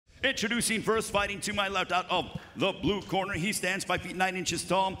Introducing first, fighting to my left out of the blue corner. He stands 5 feet 9 inches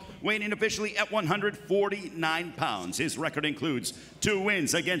tall, weighing in officially at 149 pounds. His record includes 2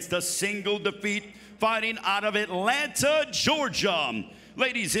 wins against a single defeat, fighting out of Atlanta, Georgia.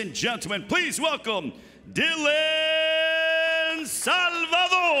 Ladies and gentlemen, please welcome Dylan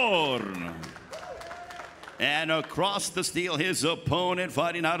Salvador. And across the steel, his opponent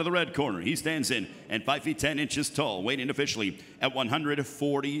fighting out of the red corner. He stands in at 5 feet 10 inches tall, weighing officially at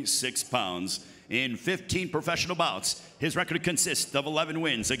 146 pounds. In 15 professional bouts, his record consists of 11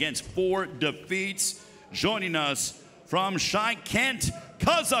 wins against 4 defeats. Joining us from Shymkent,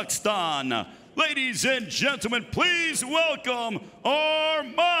 Kazakhstan, ladies and gentlemen, please welcome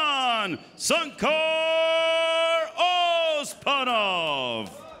Arman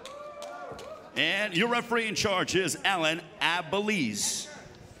Ospanov. And your referee in charge is Arman Ospanov.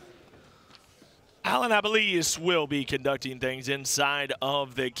 Arman Ospanov will be conducting things inside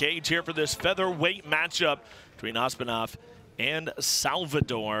of the cage here for this featherweight matchup between Ospanov and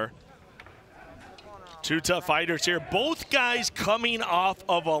Salvador. 2 tough fighters here. Both guys coming off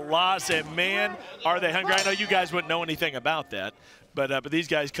of a loss, and man, are they hungry. I know you guys wouldn't know anything about that. But these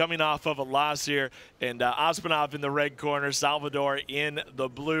guys coming off of a loss here, and Ospanov in the red corner, Salvador in the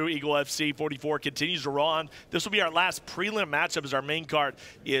blue. Eagle FC 44 continues to roll on. This will be our last prelim matchup as our main card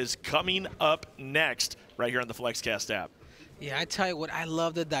is coming up next right here on the FlexCast app. Yeah, I tell you what, I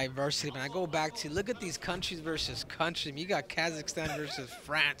love the diversity. When I go back to, look at these countries versus countries. I mean, you got Kazakhstan versus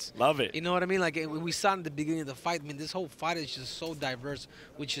France. Love it. You know what I mean? Like we saw in the beginning of the fight. I mean, this whole fight is just so diverse,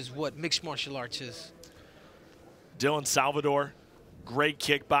 which is what mixed martial arts is. Dylan Salvador, great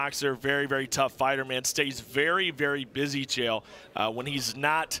kickboxer, very, very tough fighter, man. Stays very, very busy, Chael. When he's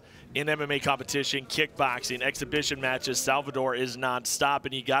not in MMA competition, kickboxing, exhibition matches, Salvador is nonstop,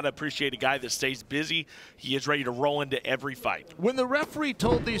 and you got to appreciate a guy that stays busy. He is ready to roll into every fight. When the referee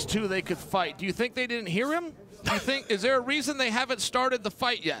told these two they could fight, do you think they didn't hear him? Do you think, is there a reason they haven't started the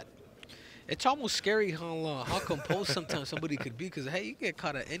fight yet? It's almost scary how composed sometimes somebody could be, because, hey, you get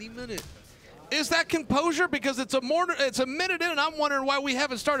caught at any minute. Is that composure? Because it's a minute in, and I'm wondering why we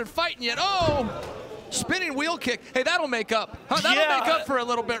haven't started fighting yet. Oh, spinning wheel kick. Hey, that'll make up. Huh, that'll make up for a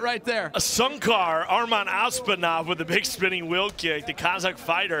little bit right there. A Sunkar, Arman Ospanov with a big spinning wheel kick, the Kazakh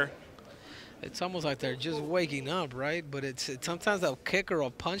fighter. It's almost like they're just waking up, right? But it's sometimes a kick or a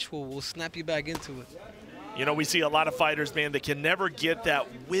punch will snap you back into it. You know, we see a lot of fighters, man, that can never get that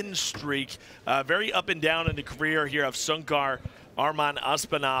win streak. Very up and down in the career here of Sunkar, Arman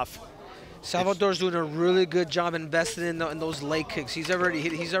Ospanov. Salvador's doing a really good job investing in those leg kicks. He's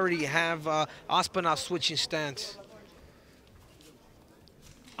already have Ospanov switching stance.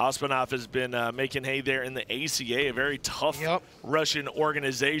 Ospanov has been making hay there in the ACA, a very tough Russian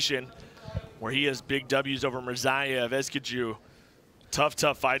organization where he has big W's over Mirzaev, Eskiju.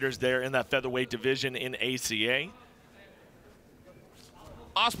 Tough fighters there in that featherweight division in ACA.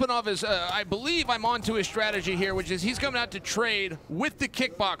 Ospanov is, I believe I'm onto his strategy here, which is he's coming out to trade with the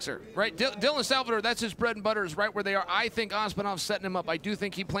kickboxer, right? Dylan Salvador, that's his bread and butter, is right where they are. I think Ospanov's setting him up. I do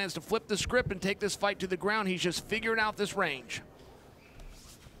think he plans to flip the script and take this fight to the ground. He's just figuring out this range.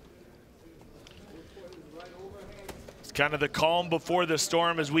 It's kind of the calm before the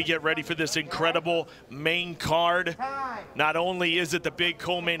storm as we get ready for this incredible main card. Not only is it the big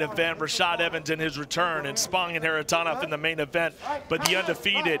co-main event, Rashad Evans in his return and Spong and Haratonov in the main event, but the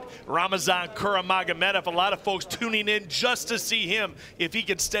undefeated Ramazan Kuramagomedov. A lot of folks tuning in just to see him if he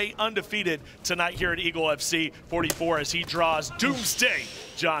can stay undefeated tonight here at Eagle FC 44 as he draws Doomsday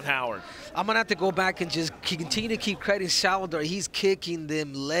John Howard. I'm going to have to go back and just continue to keep crediting Salvador. He's kicking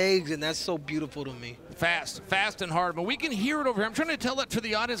them legs, and that's so beautiful to me. Fast and hard, but we can hear it over here. I'm trying to tell that to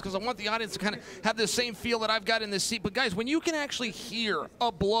the audience because I want the audience to kind of have the same feel that I've got in this seat. But guys, when you can actually hear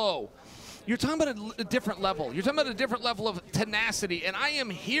a blow, you're talking about a different level. You're talking about a different level of tenacity, and I am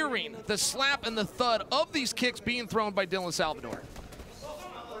hearing the slap and the thud of these kicks being thrown by Dylan Salvador.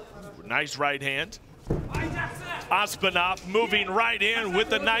 Nice right hand. Ospanov moving right in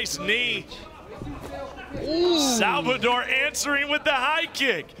with a nice knee. Ooh. Salvador answering with the high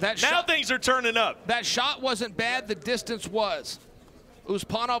kick. Now things are turning up. That shot wasn't bad, the distance was.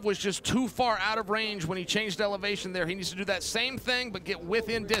 Ospanov was just too far out of range when he changed elevation there. He needs to do that same thing, but get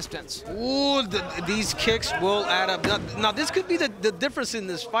within distance. Ooh, these kicks will add up. Now this could be the difference in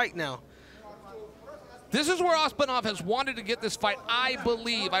this fight now. This is where Ospanov has wanted to get this fight, I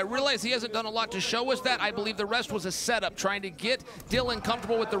believe. I realize he hasn't done a lot to show us that. I believe the rest was a setup, trying to get Dylan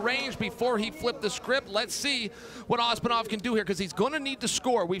comfortable with the range before he flipped the script. Let's see what Ospanov can do here, because he's going to need to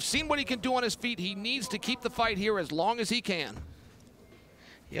score. We've seen what he can do on his feet. He needs to keep the fight here as long as he can.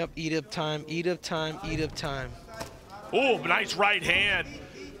 Yep, eat up time, eat up time, eat up time. Oh, nice right hand.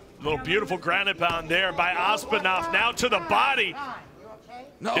 Little beautiful ground and pound there by Ospanov. Now to the body.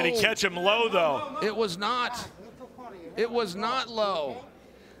 No. Did he catch him low, though? It was not. It was not low.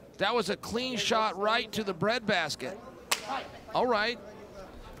 That was a clean shot right to the breadbasket. All right.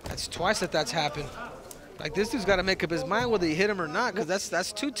 That's twice that's happened. Like, this dude's got to make up his mind whether he hit him or not, because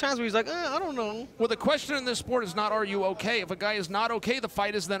that's 2 times where he's like, I don't know. Well, the question in this sport is not, are you okay? If a guy is not okay, the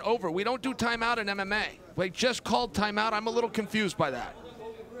fight is then over. We don't do timeout in MMA. They just called timeout. I'm a little confused by that.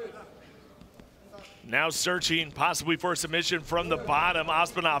 Now searching possibly for a submission from the bottom.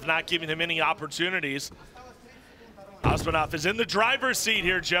 Ospanov not giving him any opportunities. Ospanov is in the driver's seat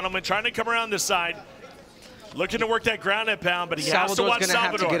here, gentlemen, trying to come around the side. Looking to work that ground and pound, but he has to watch Salvador.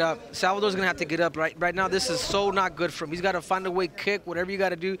 Have to get up. Salvador's going to have to get up. Right now, this is so not good for him. He's got to find a way, kick, whatever you got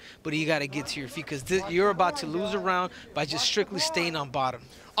to do, but you got to get to your feet because you're about to lose a round by just strictly staying on bottom.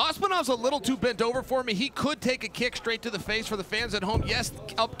 Ospanov's a little too bent over for me. He could take a kick straight to the face for the fans at home. Yes,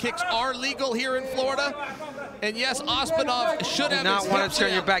 up kicks are legal here in Florida. And yes, Ospanov should have not want to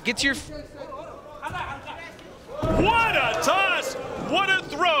turn your back. Get to your... What a toss! What a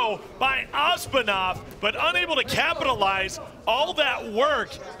throw by Ospanov, but unable to capitalize all that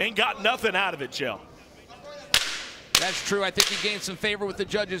work and got nothing out of it, Jill. That's true. I think he gained some favor with the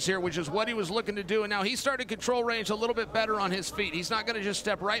judges here, which is what he was looking to do. And now he's starting to control range a little bit better on his feet. He's not going to just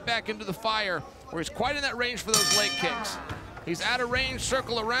step right back into the fire where he's quite in that range for those leg kicks. He's out of range,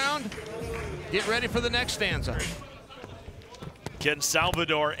 circle around, get ready for the next stanza. Can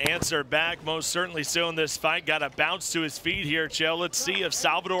Salvador answer back? Most certainly so in this fight. Got a bounce to his feet here, Joe. Let's see if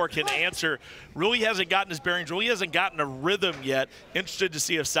Salvador can answer. Really hasn't gotten his bearings, really hasn't gotten a rhythm yet. Interested to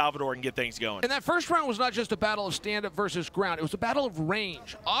see if Salvador can get things going. And that first round was not just a battle of stand-up versus ground. It was a battle of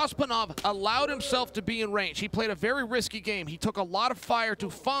range. Ospanov allowed himself to be in range. He played a very risky game. He took a lot of fire to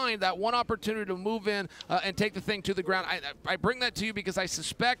find that one opportunity to move in and take the thing to the ground. I bring that to you because I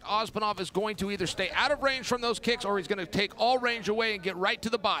suspect Ospanov is going to either stay out of range from those kicks or he's going to take all range away and get right to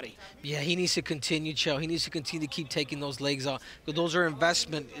the body. Yeah, he needs to continue, Chell. He needs to continue to keep taking those legs off. Because those are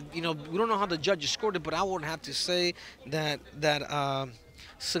investment. You know, we don't know how the judges scored it, but I wouldn't have to say that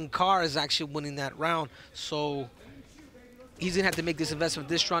Sankar is actually winning that round. So he's going to have to make this investment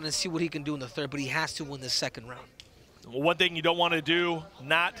this round and see what he can do in the third, but he has to win the second round. Well, one thing you don't want to do,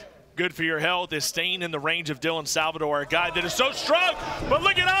 not good for your health, is staying in the range of Dylan Salvador, a guy that is so strong. But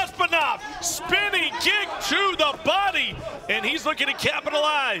look at Ospanov, spinning kick to the body, and he's looking to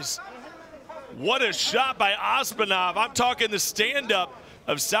capitalize. What a shot by Ospanov. I'm talking the stand-up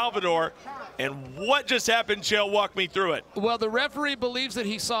of Salvador. And what just happened, Chael? Walk me through it. Well, the referee believes that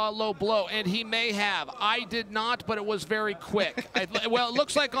he saw a low blow, and he may have. I did not, but it was very quick. Well, it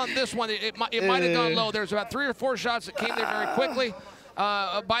looks like on this one, it might have gone low. There's about 3 or 4 shots that came there very quickly.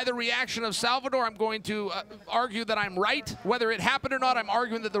 By the reaction of Salvador, I'm going to argue that I'm right. Whether it happened or not, I'm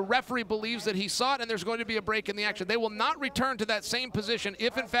arguing that the referee believes that he saw it, and there's going to be a break in the action. They will not return to that same position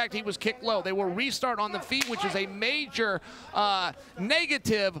if, in fact, he was kicked low. They will restart on the feet, which is a major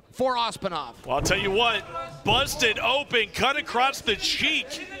negative for Ospanov. Well, I'll tell you what, busted open, cut across the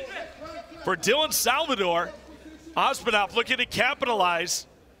cheek for Dylan Salvador. Ospanov looking to capitalize.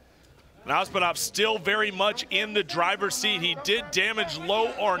 And Ospanov still very much in the driver's seat. He did damage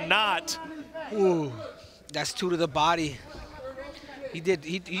low or not. Ooh, that's 2 to the body. He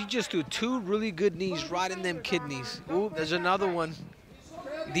just threw 2 really good knees right in them kidneys. Ooh, there's another one.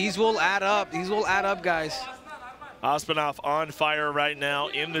 These will add up. These will add up, guys. Ospanov on fire right now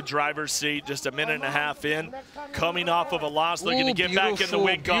in the driver's seat, just a minute and a half in. Coming off of a loss, looking to get back in the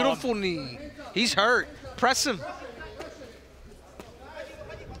win column. Beautiful knee. He's hurt. Press him.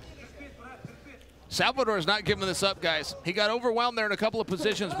 Salvador is not giving this up, guys. He got overwhelmed there in a couple of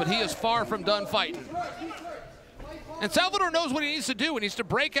positions, but he is far from done fighting. And Salvador knows what he needs to do. He needs to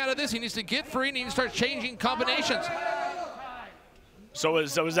break out of this. He needs to get free, and he needs to start changing combinations. So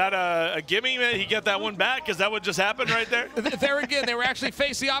is that a gimme? He get that one back? Is that what just happened right there? There again, they were actually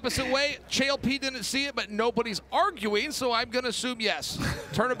faced the opposite way. Chael P didn't see it, but nobody's arguing, so I'm going to assume yes.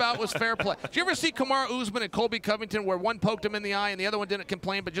 Turnabout was fair play. Did you ever see Kamaru Usman and Colby Covington where one poked him in the eye and the other one didn't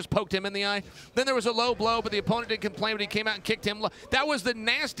complain but just poked him in the eye? Then there was a low blow, but the opponent didn't complain, but he came out and kicked him low. That was the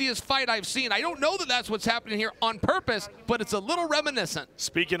nastiest fight I've seen. I don't know that that's what's happening here on purpose, but it's a little reminiscent.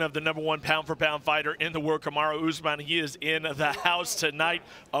 Speaking of the #1 pound-for-pound fighter in the world, Kamaru Usman, he is in the house tonight.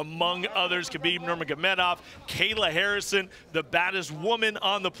 Among others, Khabib Nurmagomedov, Kayla Harrison, the baddest woman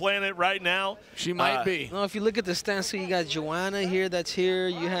on the planet right now. She might be. No, if you look at the stance, so you got Joanna here that's here.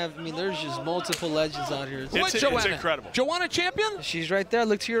 You have, I mean, there's just multiple legends out here. It's incredible. Joanna champion? She's right there.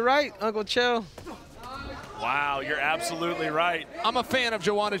 Look to your right, Uncle Cho. Wow, you're absolutely right. I'm a fan of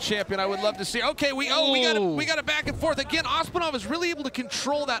Joanna Champion. I would love to see. Okay, we got it back and forth again. Ospanov is really able to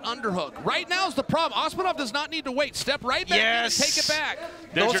control that underhook. Right now is the problem. Ospanov does not need to wait. Step right back and take it back.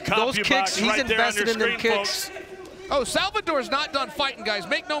 Those kicks, he's invested in them kicks. Folks. Oh, Salvador's not done fighting, guys.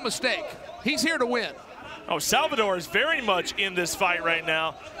 Make no mistake. He's here to win. Oh, Salvador is very much in this fight right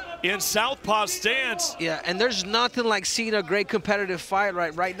now. In southpaw stance. Yeah, and there's nothing like seeing a great competitive fight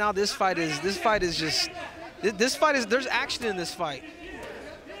right now. There's action in this fight.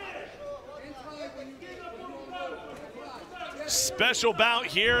 Special bout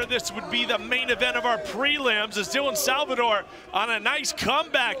here. This would be the main event of our prelims as Dylan Salvador on a nice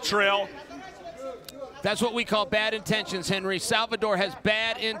comeback trail. That's what we call bad intentions, Henry. Salvador has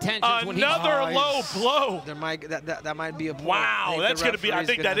bad intentions. Another low blow. There might that might be a point. Wow, that's going to be. I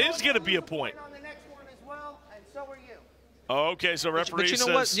think that is going to be a point. Okay, so referee but you know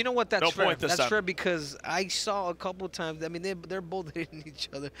says what? You know what? That's no fair. Point this that's time. fair because I saw a couple of times. I mean, they're both hitting each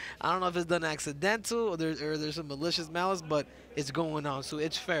other. I don't know if it's done accidental or there's some malicious malice, but it's going on, so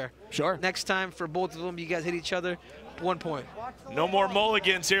it's fair. Sure. Next time for both of them, you guys hit each other, 1 point. No more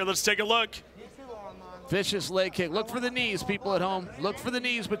mulligans here. Let's take a look. Vicious leg kick. Look for the knees, people at home. Look for the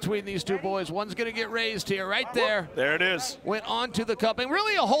knees between these two boys. One's going to get raised here, right there. There it is. Went on to the cupping.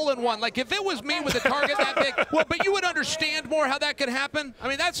 Really a hole-in-one. Like, if it was me with a target that big, well, but you would understand more how that could happen. I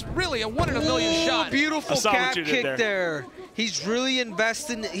mean, that's really a 1 in a million shot. Beautiful calf kick there. He's really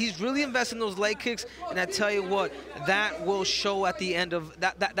investing. He's really investing those leg kicks, and I tell you what, that will show at the end of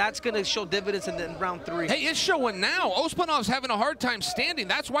that. That's going to show dividends in round 3. Hey, it's showing now. Ospanov's having a hard time standing.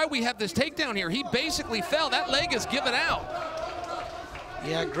 That's why we have this takedown here. He basically fell. That leg is given out.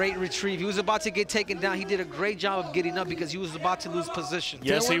 Yeah, great retrieve. He was about to get taken down. He did a great job of getting up because he was about to lose position.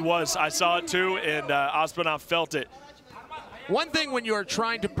 Yes, he was. I saw it too, and Ospanov felt it. One thing when you're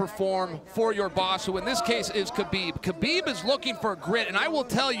trying to perform for your boss, who in this case is Khabib, Khabib is looking for grit, and I will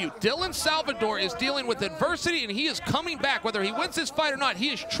tell you, Dylan Salvador is dealing with adversity, and he is coming back. Whether he wins this fight or not, he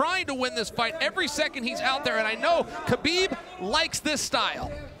is trying to win this fight every second he's out there, and I know Khabib likes this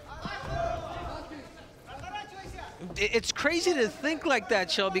style. It's crazy to think like that,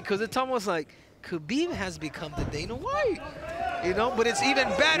 Shell, because it's almost like Khabib has become the Dana White. You know, but it's even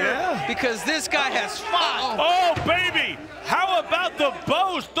better because this guy has fought. Oh, baby! How about the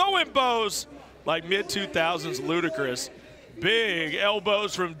bows? Throwing bows like mid-2000s ludicrous. Big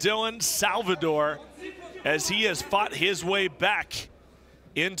elbows from Dylan Salvador as he has fought his way back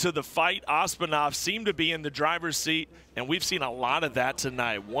into the fight. Ospanov seemed to be in the driver's seat, and we've seen a lot of that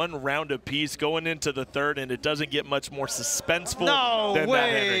tonight. 1 round apiece going into the 3rd, and it doesn't get much more suspenseful than that,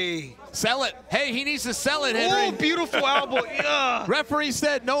 Henry. Sell it. Hey, he needs to sell it, Henry. Oh, beautiful elbow. Yeah. Referee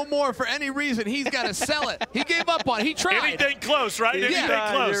said no more for any reason. He's got to sell it. He gave up on it. He tried. Anything close, right? Anything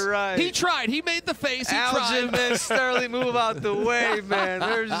close. You're right. He tried. He made the face. He tried. Aljamain Sterling, move out the way, man.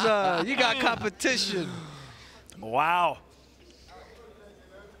 There's you got competition. Wow.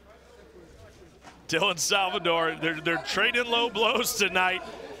 Dylan Salvador, they're trading low blows tonight.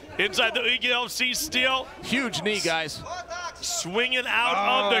 Inside the ELC steel. Huge knee, guys. Swinging out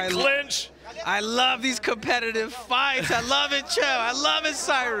of the clinch. I love these competitive fights. I love it, Joe. I love it,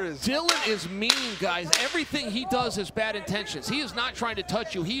 Cyrus. Dylan is mean, guys. Everything he does is bad intentions. He is not trying to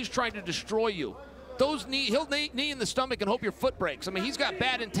touch you. He's trying to destroy you. Those he'll knee in the stomach and hope your foot breaks. I mean, he's got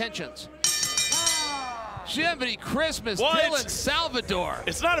bad intentions. Jiminy Christmas, Dylan Salvador.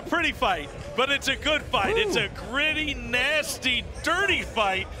 It's not a pretty fight, but it's a good fight. It's a gritty, nasty, dirty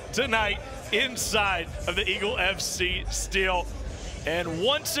fight tonight inside of the Eagle FC Steel. And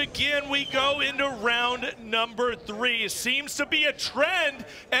once again, we go into round number 3. It seems to be a trend,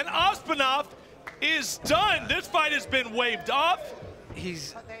 and Ospanov is done. This fight has been waved off.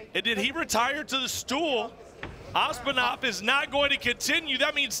 And did he retire to the stool? Ospanov is not going to continue.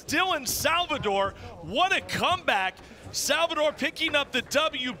 That means Dylan Salvador, what a comeback. Salvador picking up the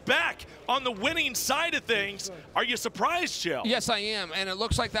W back on the winning side of things. Are you surprised, Shell? Yes, I am, and it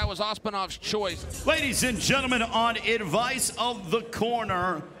looks like that was Ospanov's choice. Ladies and gentlemen, on advice of the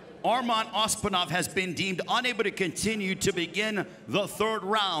corner, Arman Ospanov has been deemed unable to continue to begin the 3rd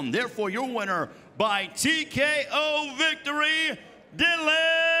round. Therefore, your winner by TKO victory,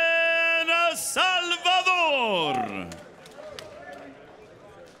 Dylan